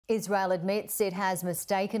Israel admits it has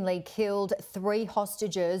mistakenly killed 3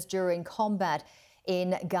 hostages during combat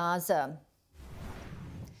in Gaza.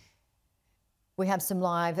 We have some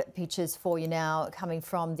live pictures for you now coming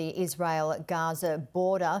from the Israel-Gaza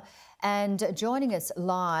border. And joining us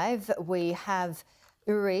live, we have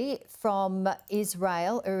Uri from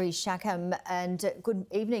Israel, Uri Shacham. And good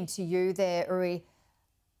evening to you there, Uri.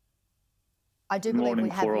 I do believe we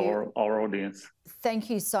have you. For our audience. Thank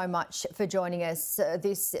you so much for joining us.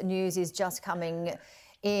 This news is just coming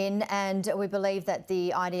in, and we believe that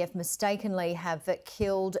the IDF mistakenly have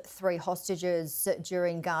killed 3 hostages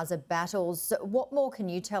during Gaza battles. What more can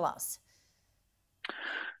you tell us?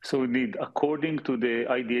 So indeed, according to the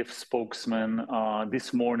IDF spokesman,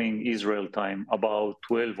 this morning, Israel time, about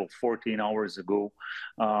 12 or 14 hours ago,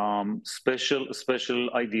 special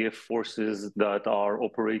IDF forces that are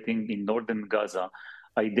operating in northern Gaza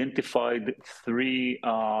identified 3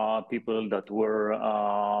 people that were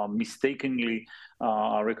mistakenly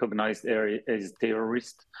recognized as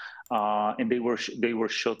terrorists, and they were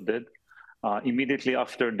shot dead. Immediately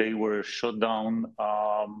after they were shot down,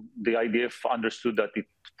 the IDF understood that it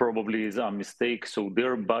probably is a mistake, so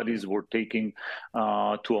their bodies were taken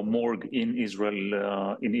to a morgue in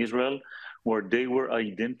Israel, where they were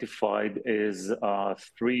identified as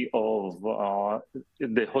 3 of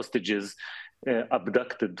the hostages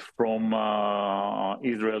abducted from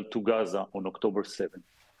Israel to Gaza on October 7th.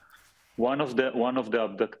 One of the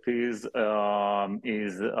abductees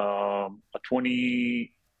is a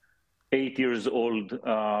 28 years old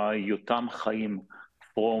Yotam Chaim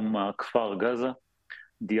from Kfar Gaza.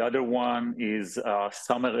 The other one is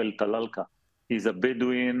Samer El Talalka. He's a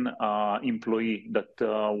Bedouin employee that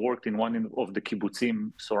worked in one of the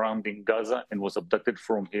kibbutzim surrounding Gaza and was abducted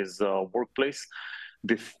from his workplace.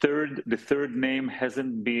 The third name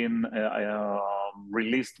hasn't been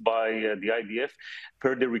released by the IDF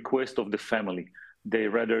per the request of the family. They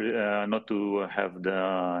rather not to have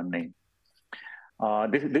the name.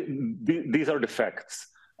 These are the facts.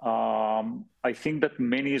 I think that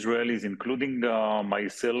many Israelis, including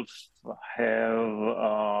myself, have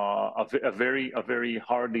a very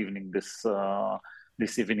hard evening this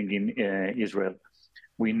evening in Israel.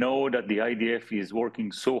 We know that the IDF is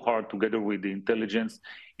working so hard together with the intelligence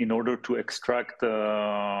in order to extract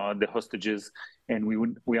the hostages, and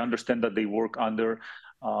we understand that they work under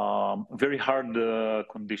very hard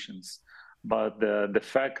conditions. But the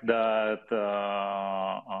fact that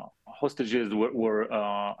hostages were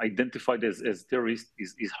identified as terrorists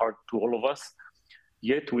is hard to all of us.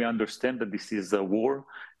 Yet we understand that this is a war,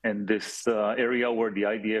 and this area where the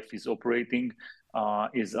IDF is operating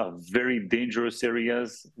is a very dangerous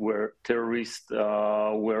areas where terrorists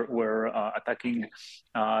were attacking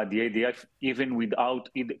the IDF even without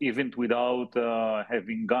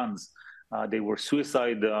having guns. They were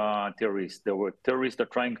suicide terrorists. There were terrorists that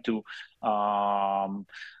are trying to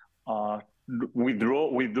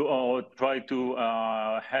try to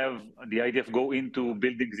have the IDF go into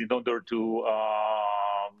buildings in order to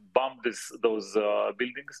bomb those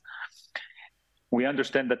buildings. We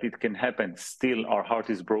understand that it can happen. Still, our heart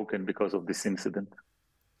is broken because of this incident.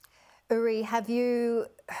 Uri, have you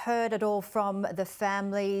heard at all from the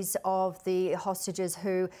families of the hostages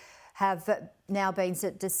who have now been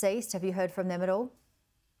deceased? Have you heard from them at all?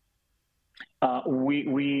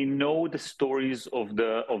 We know the stories of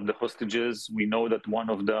the hostages. We know that one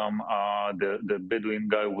of them, the Bedouin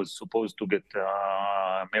guy, was supposed to get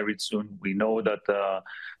married soon. We know that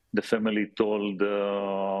the family told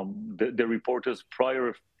the reporters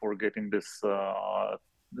prior for getting this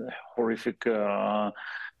horrific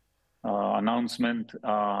announcement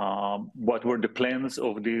what were the plans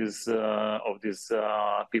of these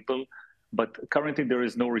people. But currently there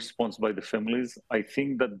is no response by the families. I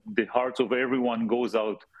think that the hearts of everyone goes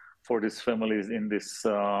out for these families in this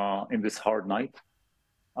hard night,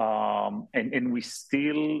 and we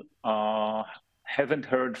still haven't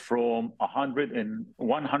heard from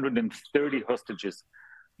 130 hostages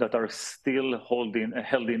that are still held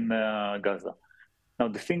in Gaza. Now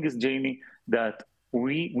the thing is, Janie, that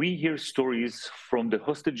we hear stories from the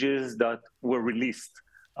hostages that were released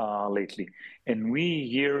lately, and we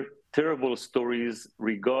hear terrible stories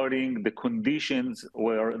regarding the conditions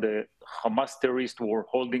where the Hamas terrorists were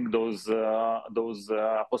holding those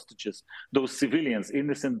hostages, those civilians,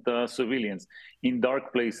 innocent civilians, in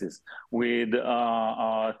dark places, with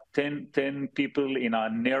 10 people in a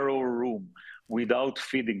narrow room, without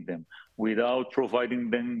feeding them, without providing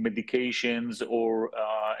them medications or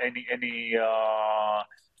any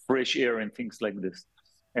fresh air and things like this.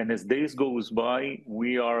 And as days goes by,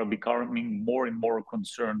 we are becoming more and more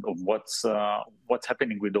concerned of what's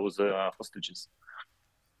happening with those hostages.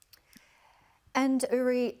 And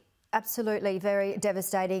Uri, absolutely very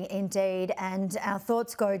devastating indeed. And our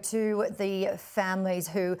thoughts go to the families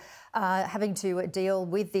who are having to deal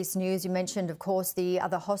with this news. You mentioned, of course, the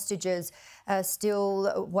other hostages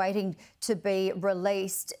still waiting to be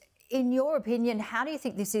released. In your opinion, how do you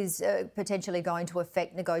think this is potentially going to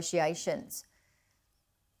affect negotiations?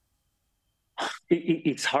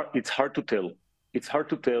 It's hard to tell. It's hard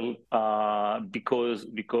to tell because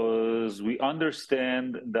we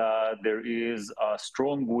understand that there is a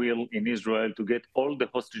strong will in Israel to get all the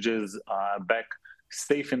hostages back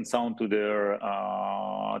safe and sound to their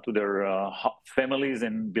families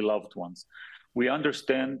and beloved ones. We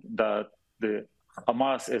understand that the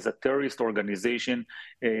Hamas as a terrorist organization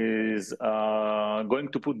is going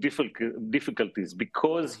to put difficulties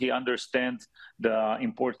because he understands the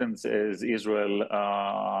importance as Israel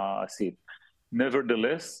sees.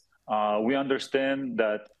 Nevertheless, we understand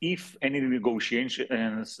that if any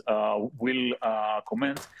negotiations will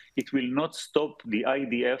commence, it will not stop the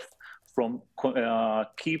IDF from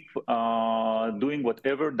keep doing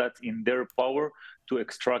whatever that's in their power to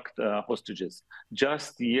extract hostages.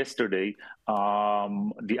 Just yesterday,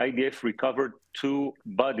 the IDF recovered 2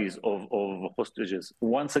 bodies of hostages.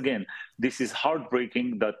 Once again, this is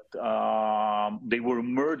heartbreaking that they were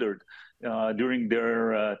murdered during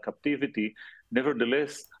their captivity.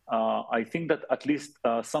 Nevertheless, I think that at least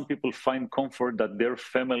some people find comfort that their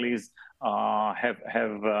families have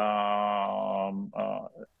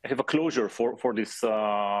a closure for this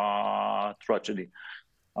tragedy.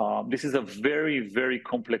 This is a very, very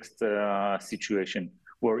complex situation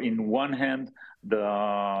where in one hand,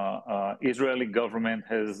 the Israeli government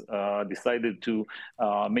has decided to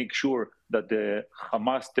make sure that the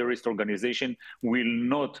Hamas terrorist organization will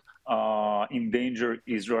not endanger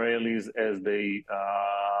Israelis as they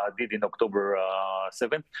did in October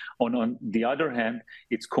 7th. On the other hand,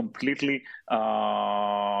 it's completely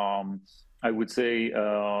I would say,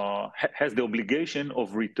 has the obligation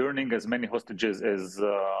of returning as many hostages as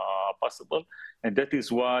possible. And that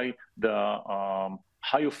is why the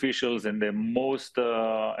high officials and the most,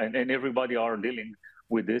 and everybody are dealing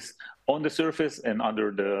with this on the surface and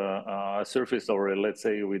under the surface, or let's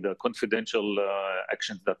say with the confidential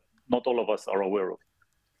actions that not all of us are aware of.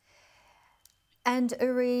 And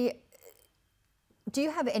Uri, do you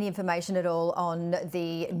have any information at all on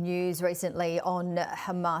the news recently on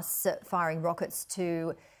Hamas firing rockets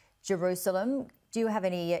to Jerusalem? Do you have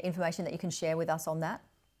any information that you can share with us on that?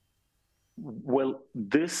 Well,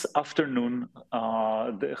 this afternoon,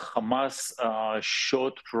 the Hamas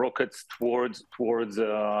shot rockets towards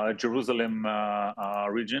Jerusalem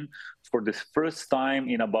region for the first time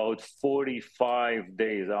in about 45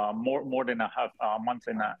 days, more than a month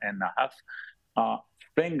and a half.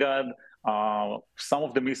 Thank God. Some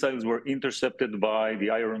of the missiles were intercepted by the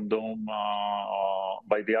Iron Dome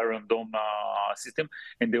system,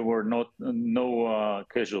 and there were no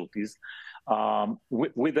casualties.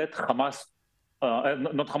 With that, Hamas,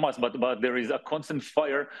 not Hamas, but there is a constant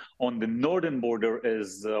fire on the northern border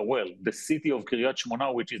as well. The city of Kiryat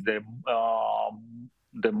Shmona, which is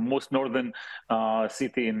the most northern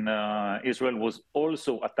city in Israel, was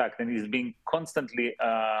also attacked and is being constantly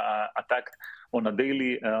attacked on a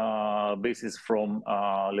daily basis from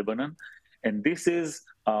Lebanon. And this is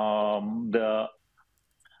the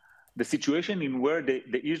situation in where the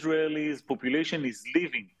Israelis population is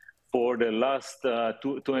living for the last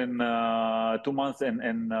 2 months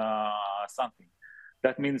and something.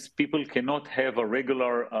 That means people cannot have a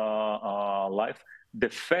regular life. The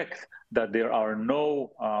fact that there are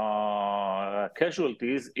no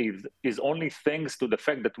casualties is only thanks to the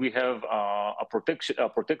fact that we have a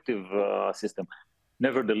protective system.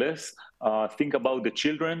 Nevertheless, think about the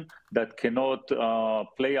children that cannot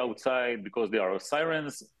play outside because there are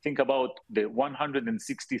sirens. Think about the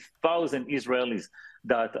 160,000 Israelis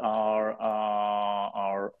that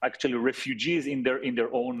are actually refugees in their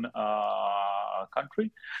own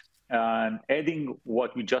country. And adding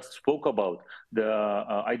what we just spoke about, the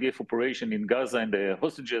IDF operation in Gaza and the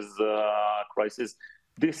hostages crisis,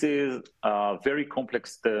 this is a very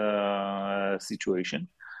complex situation.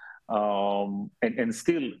 And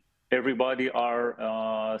still, everybody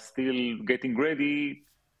are still getting ready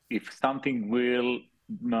if something will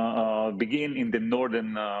begin in the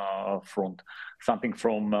northern front, something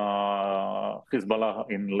from Hezbollah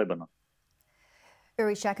in Lebanon.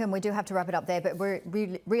 Uri Shacham, we do have to wrap it up there, but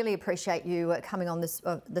we really appreciate you coming on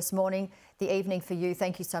this morning, the evening for you.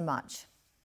 Thank you so much.